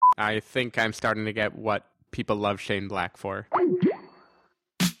I think I'm starting to get what people love Shane Black for. Oh,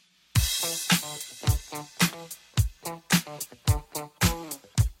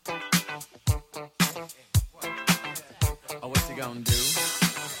 what's he gonna do?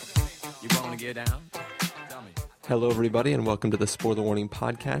 You wanna get down? Tell me. Hello, everybody, and welcome to the Spoiler Warning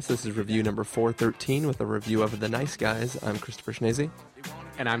Podcast. This is review number 413 with a review of The Nice Guys. I'm Christopher Schnese.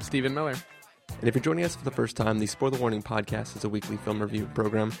 And I'm Stephen Miller. And if you're joining us for the first time, the Spoiler Warning Podcast is a weekly film review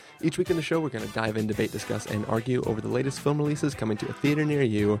program. Each week in the show, we're going to dive in, debate, discuss, and argue over the latest film releases coming to a theater near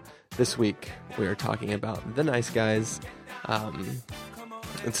you. This week, we are talking about The Nice Guys.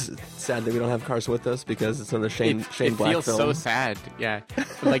 It's sad that we don't have Carson with us because it's another Shane Black film. It feels so sad, yeah.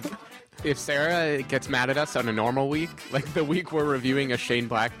 Like, if Sarah gets mad at us on a normal week, like the week we're reviewing a Shane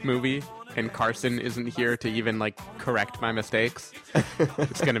Black movie, and Carson isn't here to even, like, correct my mistakes,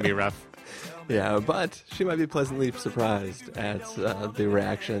 it's going to be rough. Yeah, but she might be pleasantly surprised at the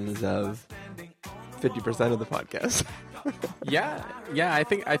reactions of 50% of the podcast. Yeah, I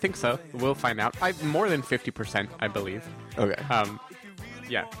think so. We'll find out. More than 50%, I believe. Okay.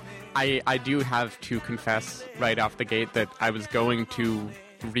 Yeah. I do have to confess right off the gate that I was going to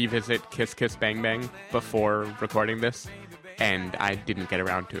revisit Kiss Kiss Bang Bang before recording this, and I didn't get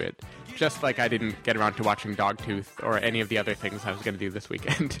around to it. Just like I didn't get around to watching Dogtooth or any of the other things I was going to do this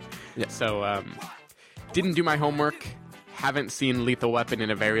weekend. Yeah. So, didn't do my homework. Haven't seen Lethal Weapon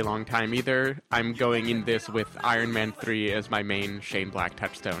in a very long time either. I'm going in this with Iron Man 3 as my main Shane Black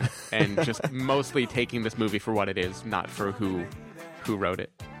touchstone. And just mostly taking this movie for what it is, not for who wrote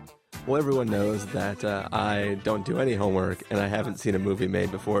it. Well, everyone knows that I don't do any homework, and I haven't seen a movie made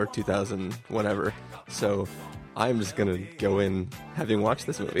before 2000 whatever. So I'm just going to go in having watched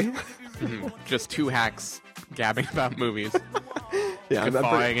this movie. Just two hacks gabbing about movies. Yeah,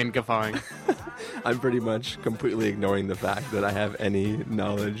 guffawing. I'm pretty much completely ignoring the fact that I have any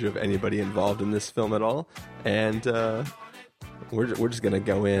knowledge of anybody involved in this film at all. And we're just going to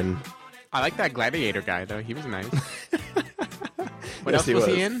go in. I like that Gladiator guy, though. He was nice. What Yes, else was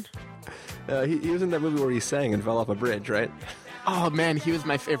he in? He was in that movie where he sang and fell off a bridge, right? Oh, man, he was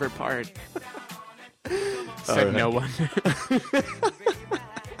my favorite part. Said right. no one.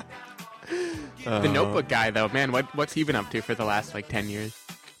 The Notebook guy, though, man, what's he been up to for the last, 10 years?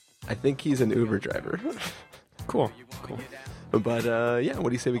 I think he's an Uber driver. Cool. But, yeah, what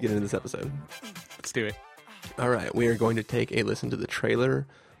do you say we get into this episode? Let's do it. All right, we are going to take a listen to the trailer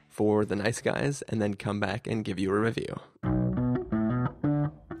for The Nice Guys and then come back and give you a review.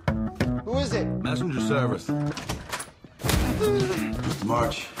 Who is it? Messenger service. Mr.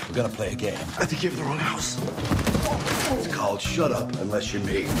 March, we're gonna play a game. I think you have the wrong house. It's called Shut Up Unless You're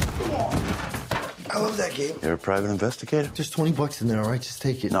Me. I love that game. You're a private investigator? There's $20 in there, all right? Just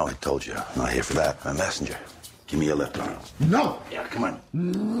take it. No, I told you. I'm not here for that. I'm a messenger. Give me your left arm. No! Yeah, come on.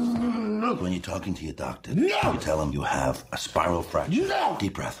 No! When you're talking to your doctor, No! you tell him you have a spiral fracture. No!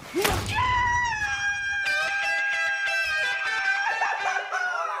 Deep breath.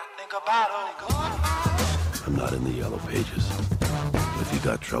 I'm not in the yellow pages. But if you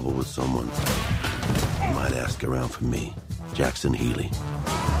got trouble with someone, you might ask around for me, Jackson Healy.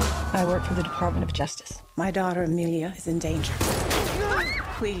 I work for the Department of Justice. My daughter, Amelia, is in danger.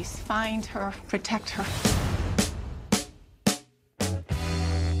 Please find her, protect her.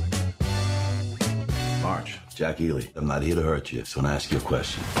 March, Jack Healy. I'm not here to hurt you, so I'm gonna ask you a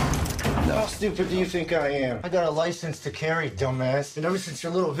question. How stupid do you think I am? I got a license to carry, dumbass. And ever since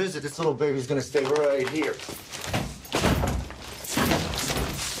your little visit, this little baby's gonna stay right here.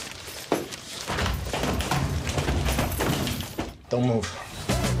 Don't move.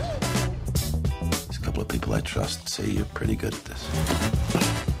 There's a couple of people I trust say you're pretty good at this.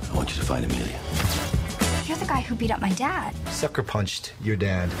 I want you to find Amelia. You're the guy who beat up my dad. Sucker punched your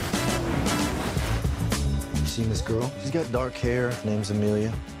dad. You seen this girl? She's got dark hair. Name's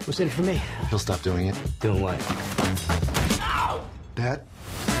Amelia. What's in it for me? He'll stop doing it. Don't like. Ow! Dad?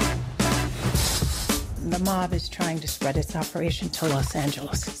 The mob is trying to spread its operation to Los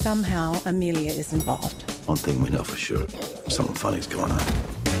Angeles. Somehow, Amelia is involved. One thing we know for sure. Something funny's going on.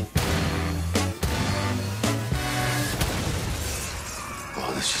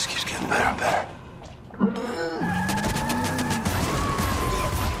 Oh, this just keeps getting better and better.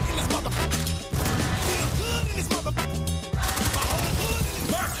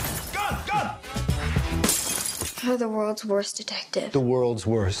 You're the world's worst detective. The world's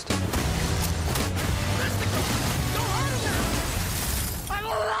worst.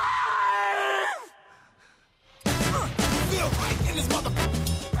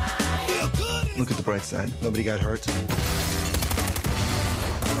 Look at the bright side. Nobody got hurt.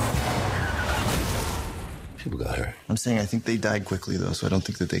 People got hurt. I'm saying I think they died quickly, though, so I don't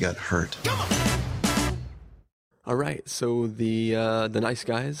think that they got hurt. All right, so the Nice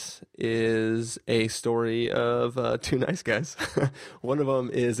Guys is a story of two nice guys. One of them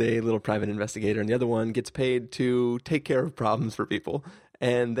is a little private investigator, and the other one gets paid to take care of problems for people.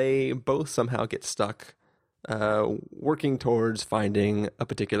 And they both somehow get stuck working towards finding a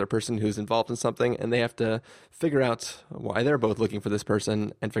particular person who's involved in something, and they have to figure out why they're both looking for this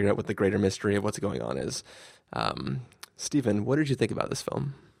person and figure out what the greater mystery of what's going on is. Stephen, what did you think about this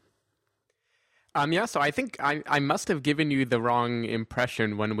film? So I think I must have given you the wrong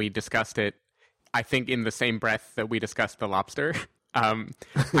impression when we discussed it, I think in the same breath that we discussed The Lobster. I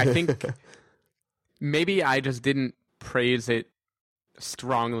think maybe I just didn't praise it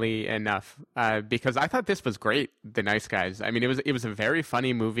strongly enough because I thought this was great, The Nice Guys. I mean, it was a very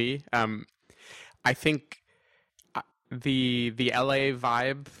funny movie. I think the LA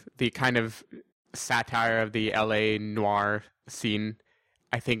vibe, the kind of satire of the LA noir scene,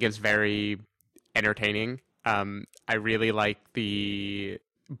 I think is very entertaining. I really like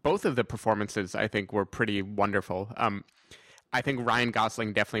both of the performances. I think were pretty wonderful. I think Ryan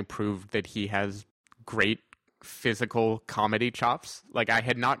Gosling definitely proved that he has great physical comedy chops. Like I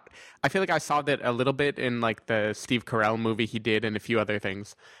feel like I saw that a little bit in like the Steve Carell movie he did and a few other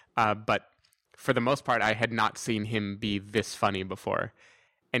things. But for the most part, I had not seen him be this funny before,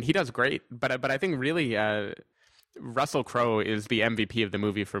 and he does great. But I think really, Russell Crowe is the MVP of the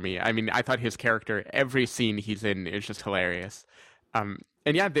movie for me. I mean, I thought his character, every scene he's in is just hilarious. And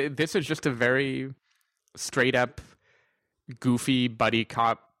yeah, this is just a very straight up, goofy buddy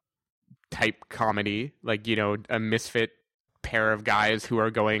cop type comedy. Like, you know, a misfit pair of guys who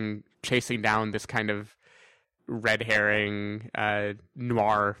are chasing down this kind of red herring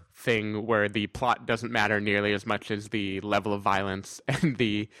noir thing where the plot doesn't matter nearly as much as the level of violence and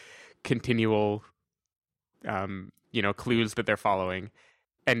the continual clues that they're following.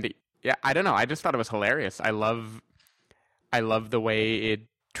 And yeah, I don't know, I just thought it was hilarious. I love the way it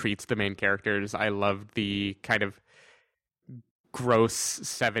treats the main characters. I love the kind of gross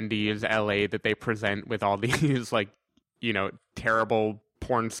 70s LA that they present with all these like, you know, terrible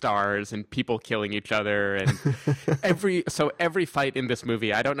porn stars and people killing each other, and every fight in this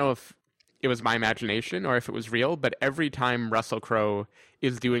movie, I don't know if it was my imagination or if it was real, but every time Russell Crowe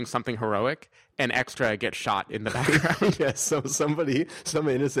is doing something heroic, an extra gets shot in the background. Yes, so some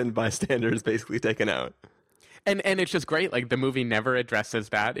innocent bystander is basically taken out. And it's just great. Like, the movie never addresses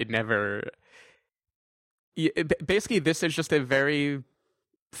that. Basically, this is just a very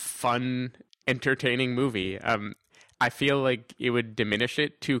fun, entertaining movie. I feel like it would diminish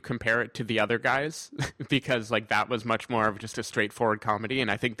it to compare it to the other guys because like that was much more of just a straightforward comedy,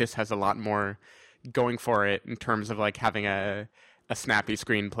 and I think this has a lot more going for it in terms of like having a snappy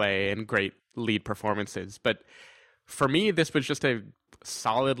screenplay and great lead performances. But for me, this was just a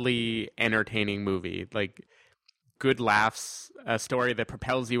solidly entertaining movie. Like, good laughs, a story that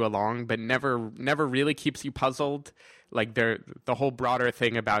propels you along, but never really keeps you puzzled. Like, the whole broader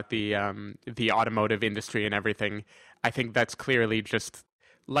thing about the automotive industry and everything, I think that's clearly just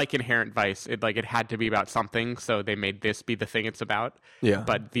like Inherent Vice. It had to be about something, so they made this be the thing it's about. Yeah.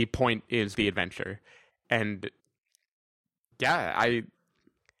 But the point is the adventure. And yeah,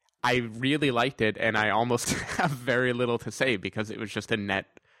 I really liked it, and I almost have very little to say because it was just a net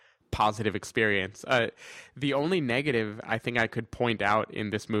positive experience. The only negative I think I could point out in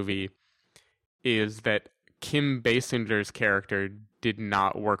this movie is that Kim Basinger's character did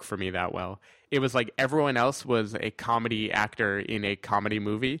not work for me that well. It was like everyone else was a comedy actor in a comedy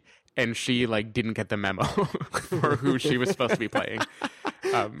movie, and she like didn't get the memo for who she was supposed to be playing.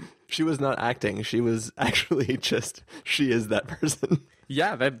 She was not acting. She was actually she is that person.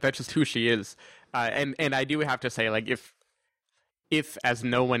 Yeah, that's just who she is. And I do have to say, like, if as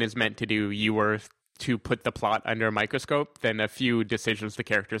no one is meant to do, you were to put the plot under a microscope, then a few decisions the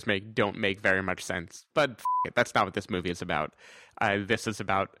characters make don't make very much sense. But that's not what this movie is about. This is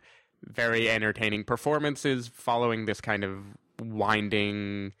about very entertaining performances following this kind of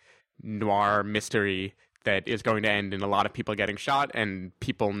winding noir mystery that is going to end in a lot of people getting shot and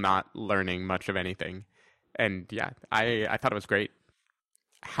people not learning much of anything. And yeah, I thought it was great.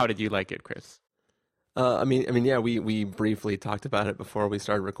 How did you like it, Chris? I mean, yeah, we briefly talked about it before we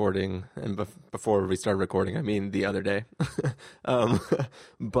started recording, and before we started recording, I mean, the other day.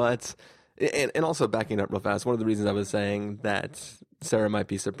 But also backing up real fast, one of the reasons I was saying that Sarah might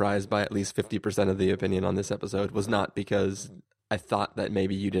be surprised by at least 50% of the opinion on this episode was not because I thought that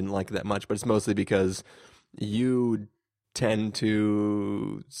maybe you didn't like it that much, but it's mostly because you tend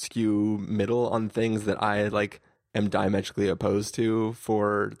to skew middle on things that I like am diametrically opposed to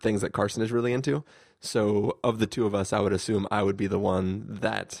for things that Carson is really into. So of the two of us, I would assume I would be the one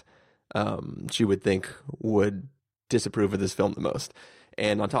that she would think would disapprove of this film the most.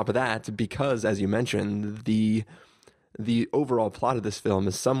 And on top of that, because as you mentioned, the overall plot of this film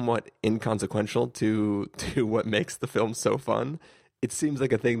is somewhat inconsequential to what makes the film so fun, it seems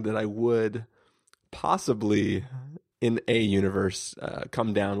like a thing that I would possibly, in a universe,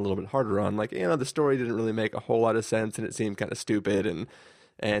 come down a little bit harder on. Like, the story didn't really make a whole lot of sense, and it seemed kind of stupid,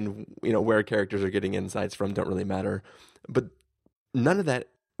 and where characters are getting insights from don't really matter. But none of that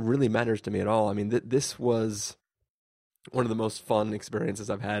really matters to me at all. I mean, this was one of the most fun experiences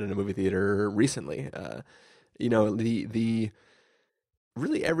I've had in a movie theater recently. The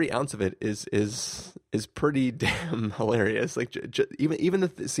really every ounce of it is pretty damn hilarious. Like even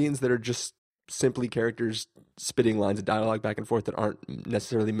the scenes that are just simply characters spitting lines of dialogue back and forth that aren't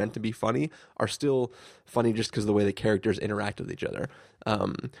necessarily meant to be funny are still funny just because of the way the characters interact with each other.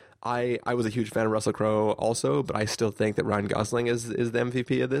 I was a huge fan of Russell Crowe also, but I still think that Ryan Gosling is the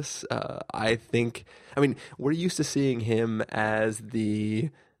MVP of this. We're used to seeing him as the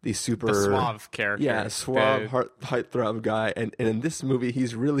super suave character. Yeah, suave heartthrob guy. And in this movie,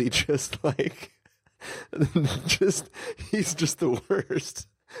 he's really just like, he's just the worst.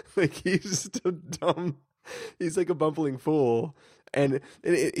 Like, he's just a dumb, he's like a bumbling fool. And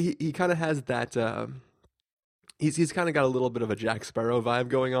he kind of has that, he's kind of got a little bit of a Jack Sparrow vibe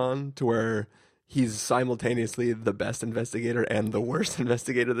going on, to where he's simultaneously the best investigator and the worst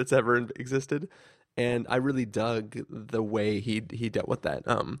investigator that's ever existed. And I really dug the way he dealt with that.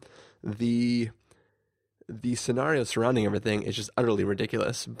 The scenario surrounding everything is just utterly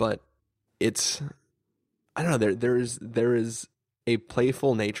ridiculous, but it's, I don't know, there is a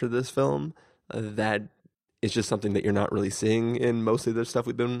playful nature to this film that is just something that you're not really seeing in mostly the stuff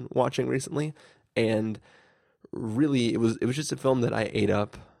we've been watching recently. And really, it was just a film that I ate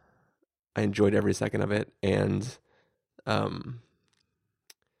up. I enjoyed every second of it, and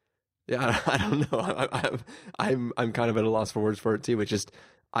yeah, I don't know. I'm kind of at a loss for words for it too. It's just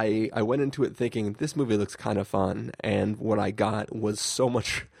I went into it thinking this movie looks kind of fun, and what I got was so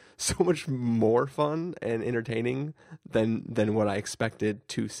much more fun and entertaining than what I expected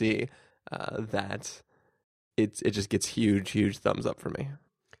to see. That it just gets huge thumbs up for me.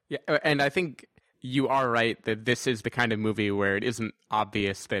 Yeah, and I think you are right that this is the kind of movie where it isn't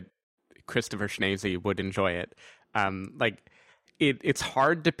obvious that Christopher Schnese would enjoy it. It's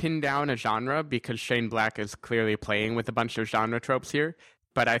hard to pin down a genre because Shane Black is clearly playing with a bunch of genre tropes here,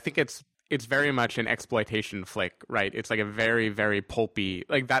 but I think it's very much an exploitation flick, right? It's like a very, very pulpy,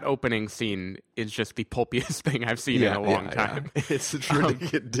 like that opening scene is just the pulpiest thing I've seen in a long time. Yeah. It's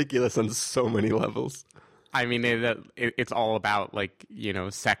ridiculous on so many levels. I mean, it's all about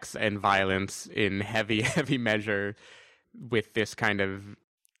sex and violence in heavy measure, with this kind of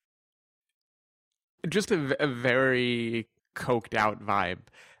just a very coked out vibe.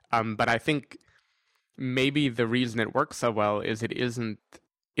 But I think maybe the reason it works so well is it isn't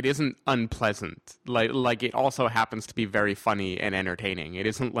unpleasant. Like it also happens to be very funny and entertaining. It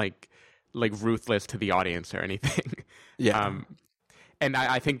isn't like ruthless to the audience or anything. Yeah. And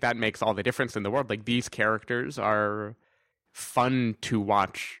I think that makes all the difference in the world. Like, these characters are fun to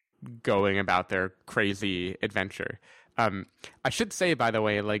watch going about their crazy adventure. I should say, by the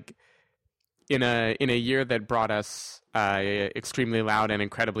way, like, in a year that brought us Extremely Loud and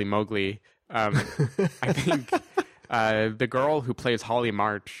Incredibly Mowgli, I think the girl who plays Holly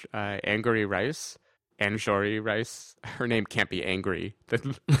March, Angourie Rice, her name can't be Angry.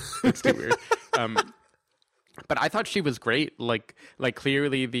 That's too weird. But I thought she was great. Like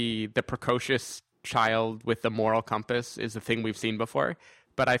clearly the precocious child with the moral compass is a thing we've seen before.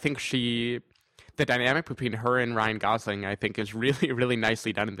 But I think the dynamic between her and Ryan Gosling, I think, is really, really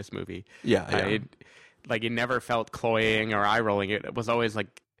nicely done in this movie. Yeah. It never felt cloying or eye-rolling. It was always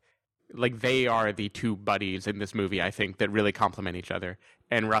like they are the two buddies in this movie, I think, that really complement each other.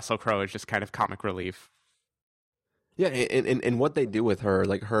 And Russell Crowe is just kind of comic relief. Yeah, and what they do with her,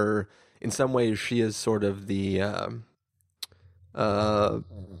 like her, in some ways, she is sort of the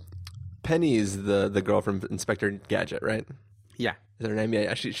Penny's the girl from Inspector Gadget, right? Yeah. Is that her name?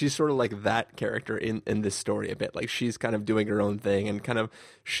 Yeah. She's sort of like that character in this story a bit. Like, she's kind of doing her own thing, and kind of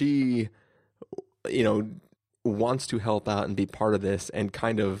she, wants to help out and be part of this, and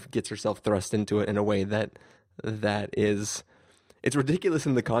kind of gets herself thrust into it in a way that is. It's ridiculous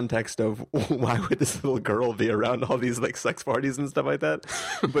in the context of why would this little girl be around all these like sex parties and stuff like that,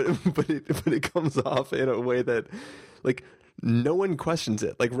 but it comes off in a way that like no one questions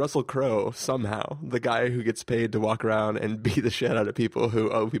it. Like Russell Crowe, somehow, the guy who gets paid to walk around and beat the shit out of people who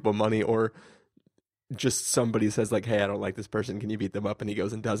owe people money or just somebody says like, hey, I don't like this person, can you beat them up? And he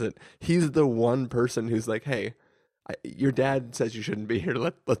goes and does it. He's the one person who's like, hey, your dad says you shouldn't be here.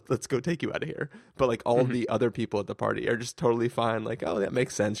 Let's go take you out of here. But like all the other people at the party are just totally fine. Like, oh, that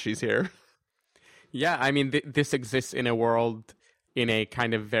makes sense. She's here. Yeah, I mean, this exists in a world in a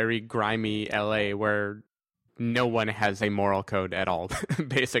kind of very grimy LA where no one has a moral code at all,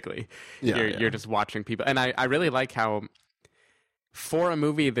 basically. You're just watching people. And I really like how, for a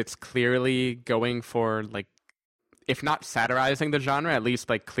movie that's clearly going for, like, if not satirizing the genre, at least,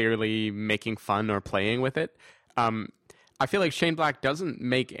 like, clearly making fun or playing with it, I feel like Shane Black doesn't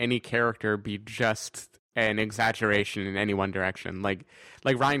make any character be just an exaggeration in any one direction. Like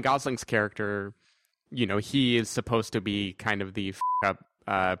Ryan Gosling's character, you know, he is supposed to be kind of the up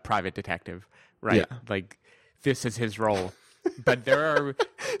private detective, right? Yeah. Like, this is his role. But there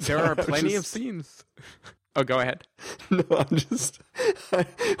are plenty of scenes. Oh, go ahead. No,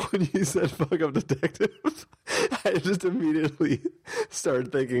 when you said fuck up detective, I just immediately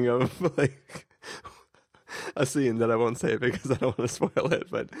started thinking of like a scene that I won't say because I don't want to spoil it,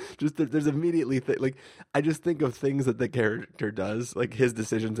 but just there's immediately like I just think of things that the character does, like his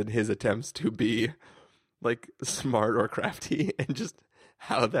decisions and his attempts to be like smart or crafty, and just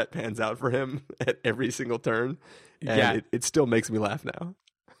how that pans out for him at every single turn. And it still makes me laugh now.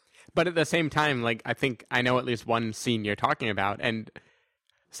 But at the same time, like, I think I know at least one scene you're talking about. And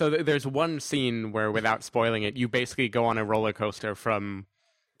so there's one scene where, without spoiling it, you basically go on a roller coaster from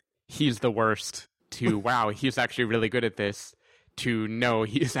he's the worst to, wow, he's actually really good at this, to no,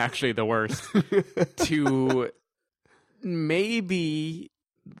 he's actually the worst, to maybe,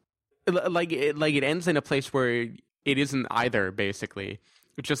 like it ends in a place where it isn't either, basically.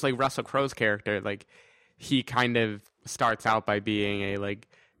 It's just like Russell Crowe's character, like, he kind of starts out by being a, like,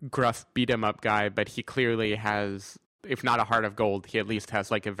 gruff beat-em-up guy, but he clearly has, if not a heart of gold, he at least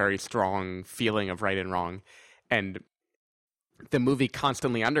has like a very strong feeling of right and wrong. And the movie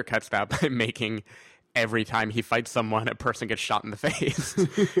constantly undercuts that by making every time he fights someone, a person gets shot in the face.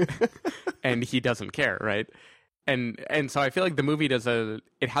 And he doesn't care, right? And so I feel like the movie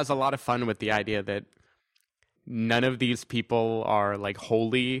it has a lot of fun with the idea that none of these people are like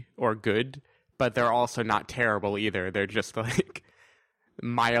holy or good, but they're also not terrible either. They're just like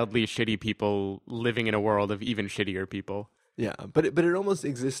mildly shitty people living in a world of even shittier people. Yeah, but it almost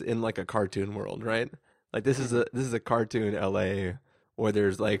exists in like a cartoon world, right? Like this is a cartoon LA where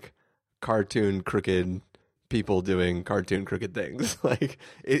there's like cartoon crooked people doing cartoon crooked things. Like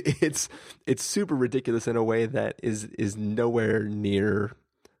it's super ridiculous in a way that is nowhere near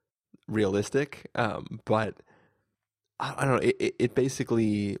realistic. But I don't know. It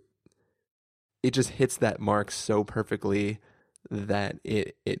basically it just hits that mark so perfectly that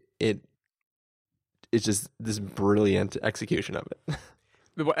it's just this brilliant execution of it.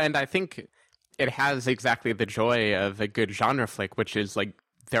 And I think it has exactly the joy of a good genre flick, which is like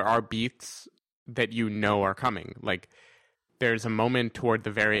there are beats that you know are coming. Like there's a moment toward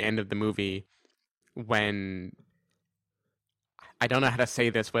the very end of the movie when, I don't know how to say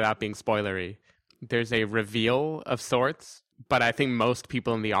this without being spoilery, there's a reveal of sorts, but I think most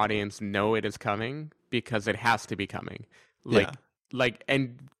people in the audience know it is coming because it has to be coming. Like,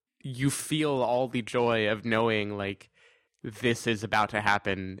 and you feel all the joy of knowing, like, this is about to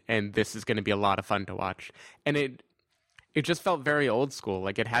happen, and this is going to be a lot of fun to watch. And it just felt very old school.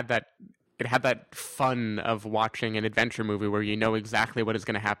 Like, it had that fun of watching an adventure movie where you know exactly what is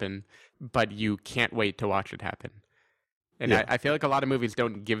going to happen, but you can't wait to watch it happen. And I feel like a lot of movies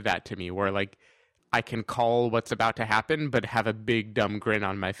don't give that to me, where, like, I can call what's about to happen, but have a big dumb grin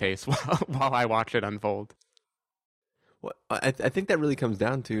on my face while I watch it unfold. Well, I think that really comes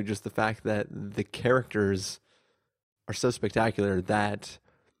down to just the fact that the characters are so spectacular that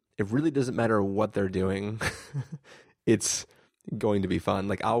it really doesn't matter what they're doing. It's going to be fun.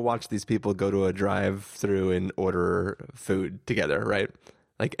 Like, I'll watch these people go to a drive-through and order food together, right?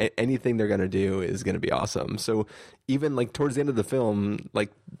 Like, anything they're going to do is going to be awesome. So even, like, towards the end of the film,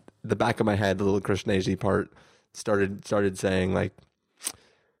 like, the back of my head, the little Krishnezi part started saying, like,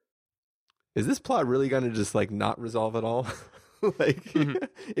 is this plot really going to just, like, not resolve at all? Like,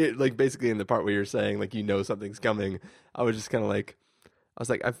 it, like, basically in the part where you're saying, like, you know something's coming, I was just kind of like,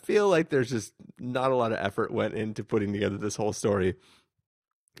 I feel like there's just not a lot of effort went into putting together this whole story.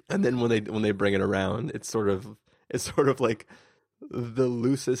 And then when they bring it around, it's sort of like the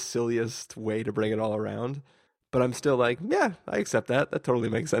loosest, silliest way to bring it all around. But I'm still like, yeah, I accept that. That totally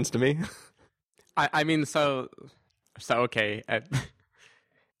makes sense to me. I mean, so okay.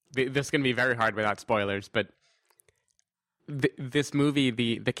 This is going to be very hard without spoilers, but this movie,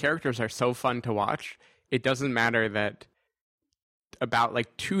 the characters are so fun to watch. It doesn't matter that about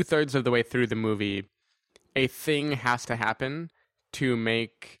like 2/3 of the way through the movie, a thing has to happen to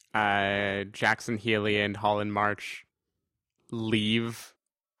make Jackson Healy and Holland March leave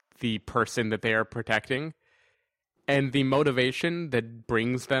the person that they are protecting. And the motivation that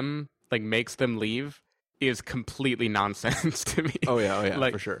brings them, like, makes them leave is completely nonsense to me. Oh yeah,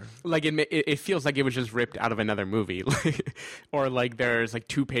 like, for sure. Like, it feels like it was just ripped out of another movie. Or, like, there's, like,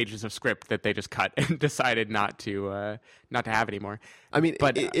 2 pages of script that they just cut and decided not to have anymore. I mean,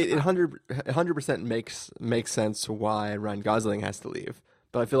 but it 100% makes sense why Ryan Gosling has to leave.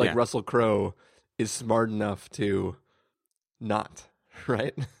 But I feel like Yeah. Russell Crowe is smart enough to not,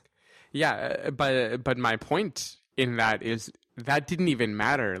 right? Yeah, but my point in that is that didn't even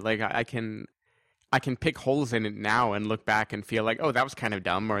matter. Like, I can pick holes in it now and look back and feel like, oh, that was kind of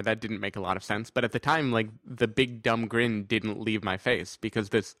dumb, or that didn't make a lot of sense. But at the time, like, the big dumb grin didn't leave my face, because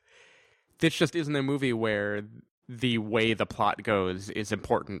this just isn't a movie where the way the plot goes is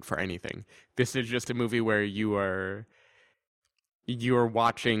important for anything. This is just a movie where you're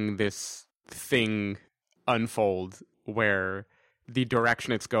watching this thing unfold, where the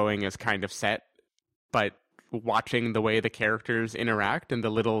direction it's going is kind of set, but watching the way the characters interact and the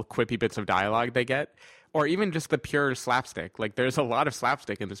little quippy bits of dialogue they get, or even just the pure slapstick. Like, there's a lot of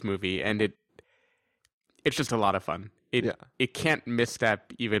slapstick in this movie, and it's just a lot of fun. It can't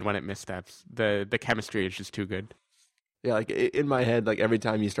misstep even when it missteps. The chemistry is just too good. Yeah, like in my head, like every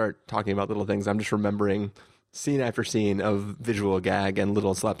time you start talking about little things, I'm just remembering scene after scene of visual gag and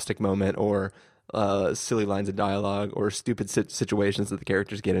little slapstick moment, or silly lines of dialogue, or stupid situations that the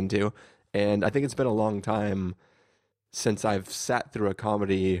characters get into. And I think it's been a long time since I've sat through a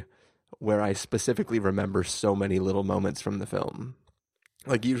comedy where I specifically remember so many little moments from the film.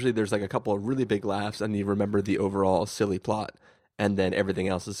 Like, usually there's like a couple of really big laughs and you remember the overall silly plot, and then everything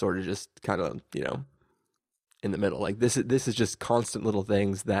else is sort of just kind of, in the middle. Like, this is just constant little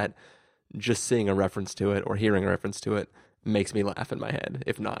things that just seeing a reference to it or hearing a reference to it makes me laugh in my head,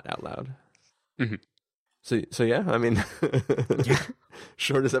 if not out loud. Mm-hmm. So yeah, I mean,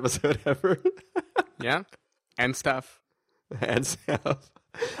 shortest episode ever. Yeah, and stuff. And stuff.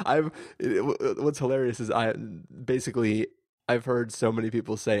 What's hilarious is I've heard so many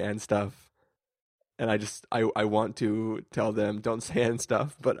people say and stuff, and I want to tell them don't say and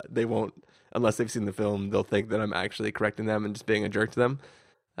stuff, but they won't unless they've seen the film. They'll think that I'm actually correcting them and just being a jerk to them.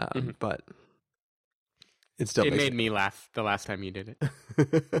 But it made me laugh the last time you did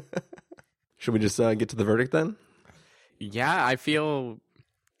it. Should we just get to the verdict then? Yeah, I feel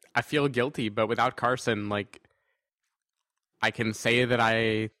guilty, but without Carson, like, I can say that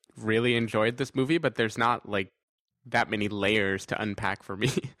I really enjoyed this movie, but there's not, like, that many layers to unpack for me.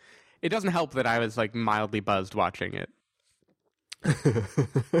 It doesn't help that I was, like, mildly buzzed watching it.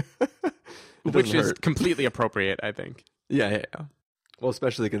 Which is completely appropriate, I think. Yeah. Well,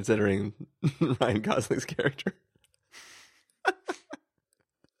 especially considering Ryan Gosling's character.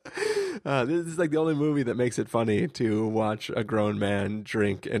 This is like the only movie that makes it funny to watch a grown man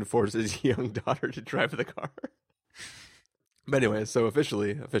drink and force his young daughter to drive the car. But anyway, so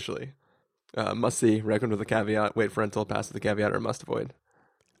officially, must see, recommend with a caveat, wait for rental, pass with a caveat, or must avoid.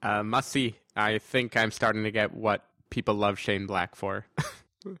 Must see. I think I'm starting to get what people love Shane Black for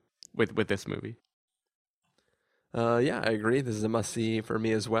with this movie. Yeah, I agree. This is a must see for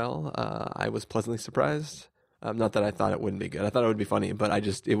me as well. I was pleasantly surprised. Not that I thought it wouldn't be good. I thought it would be funny, but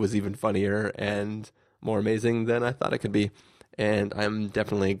it was even funnier and more amazing than I thought it could be. And I'm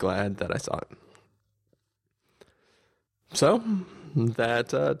definitely glad that I saw it. So,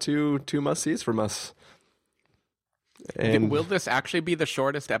 that two must-sees from us. And will this actually be the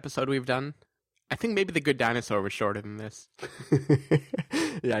shortest episode we've done? I think maybe The Good Dinosaur was shorter than this.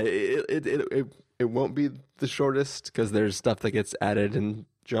 Yeah, it won't be the shortest because there's stuff that gets added in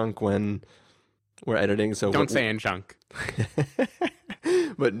junk when we're editing. So don't say in junk.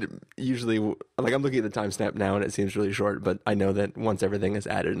 But usually, like, I'm looking at the timestamp now and it seems really short, but I know that once everything is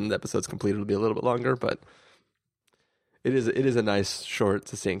added and the episode's complete, it'll be a little bit longer, but it is a nice, short,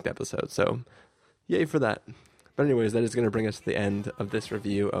 succinct episode. So yay for that. But anyways, that is going to bring us to the end of this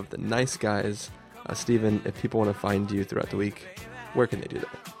review of The Nice Guys. Steven, if people want to find you throughout the week, where can they do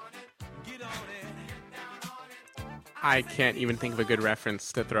that? I can't even think of a good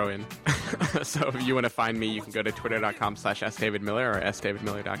reference to throw in. So if you want to find me, you can go to twitter.com/sdavidmiller or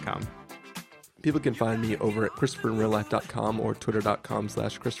sdavidmiller.com. People can find me over at ChristopherInRealLife.com or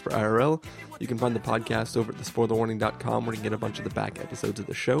Twitter.com/ChristopherIRL. You can find the podcast over at thespoilerwarning.com where you can get a bunch of the back episodes of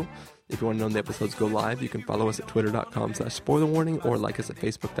the show. If you want to know when the episodes go live, you can follow us at Twitter.com/SpoilerWarning or like us at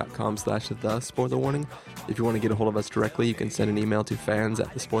Facebook.com/TheSpoilerWarning. If you want to get a hold of us directly, you can send an email to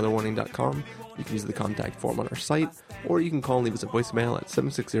fans@thespoilerwarning.com. You can use the contact form on our site, or you can call and leave us a voicemail at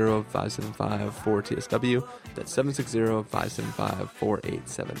 760-575-4TSW. That's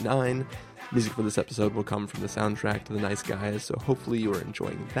 760-575-4879. Music for this episode will come from the soundtrack to The Nice Guys, so hopefully you are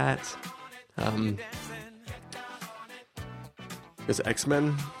enjoying that. Is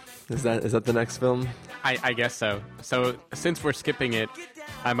X-Men? Is that the next film? I guess so. So since we're skipping it,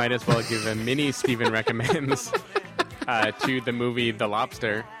 I might as well give a mini Steven recommends to the movie The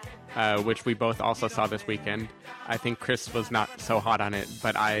Lobster, which we both also saw this weekend. I think Chris was not so hot on it,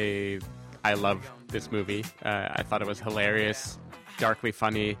 but I love this movie. I thought it was hilarious, darkly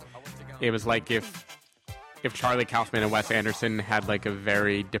funny. It was like if Charlie Kaufman and Wes Anderson had like a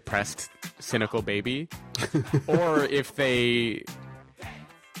very depressed, cynical baby, or if they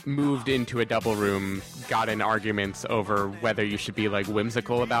moved into a double room, got in arguments over whether you should be like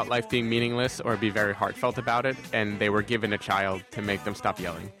whimsical about life being meaningless or be very heartfelt about it, and they were given a child to make them stop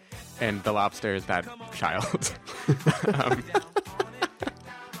yelling. And The Lobster is that child.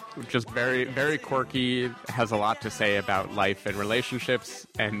 Just very, very quirky, has a lot to say about life and relationships,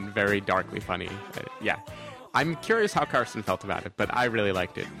 and very darkly funny. Yeah. I'm curious how Carson felt about it, but I really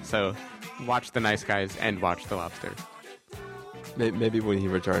liked it. So watch The Nice Guys and watch The Lobster. Maybe when he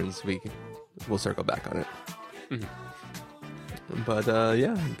returns, we'll circle back on it. Mm-hmm. But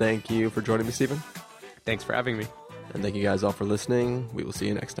yeah, thank you for joining me, Stephen. Thanks for having me. And thank you guys all for listening. We will see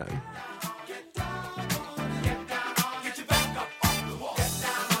you next time.